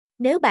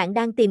Nếu bạn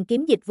đang tìm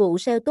kiếm dịch vụ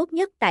SEO tốt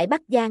nhất tại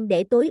Bắc Giang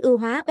để tối ưu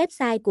hóa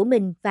website của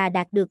mình và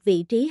đạt được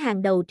vị trí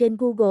hàng đầu trên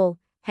Google,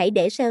 hãy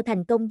để SEO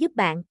thành công giúp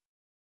bạn.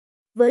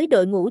 Với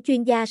đội ngũ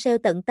chuyên gia SEO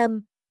tận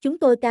tâm, chúng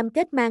tôi cam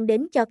kết mang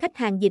đến cho khách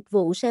hàng dịch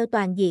vụ SEO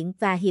toàn diện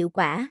và hiệu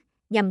quả,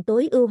 nhằm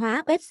tối ưu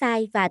hóa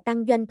website và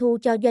tăng doanh thu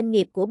cho doanh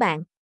nghiệp của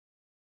bạn.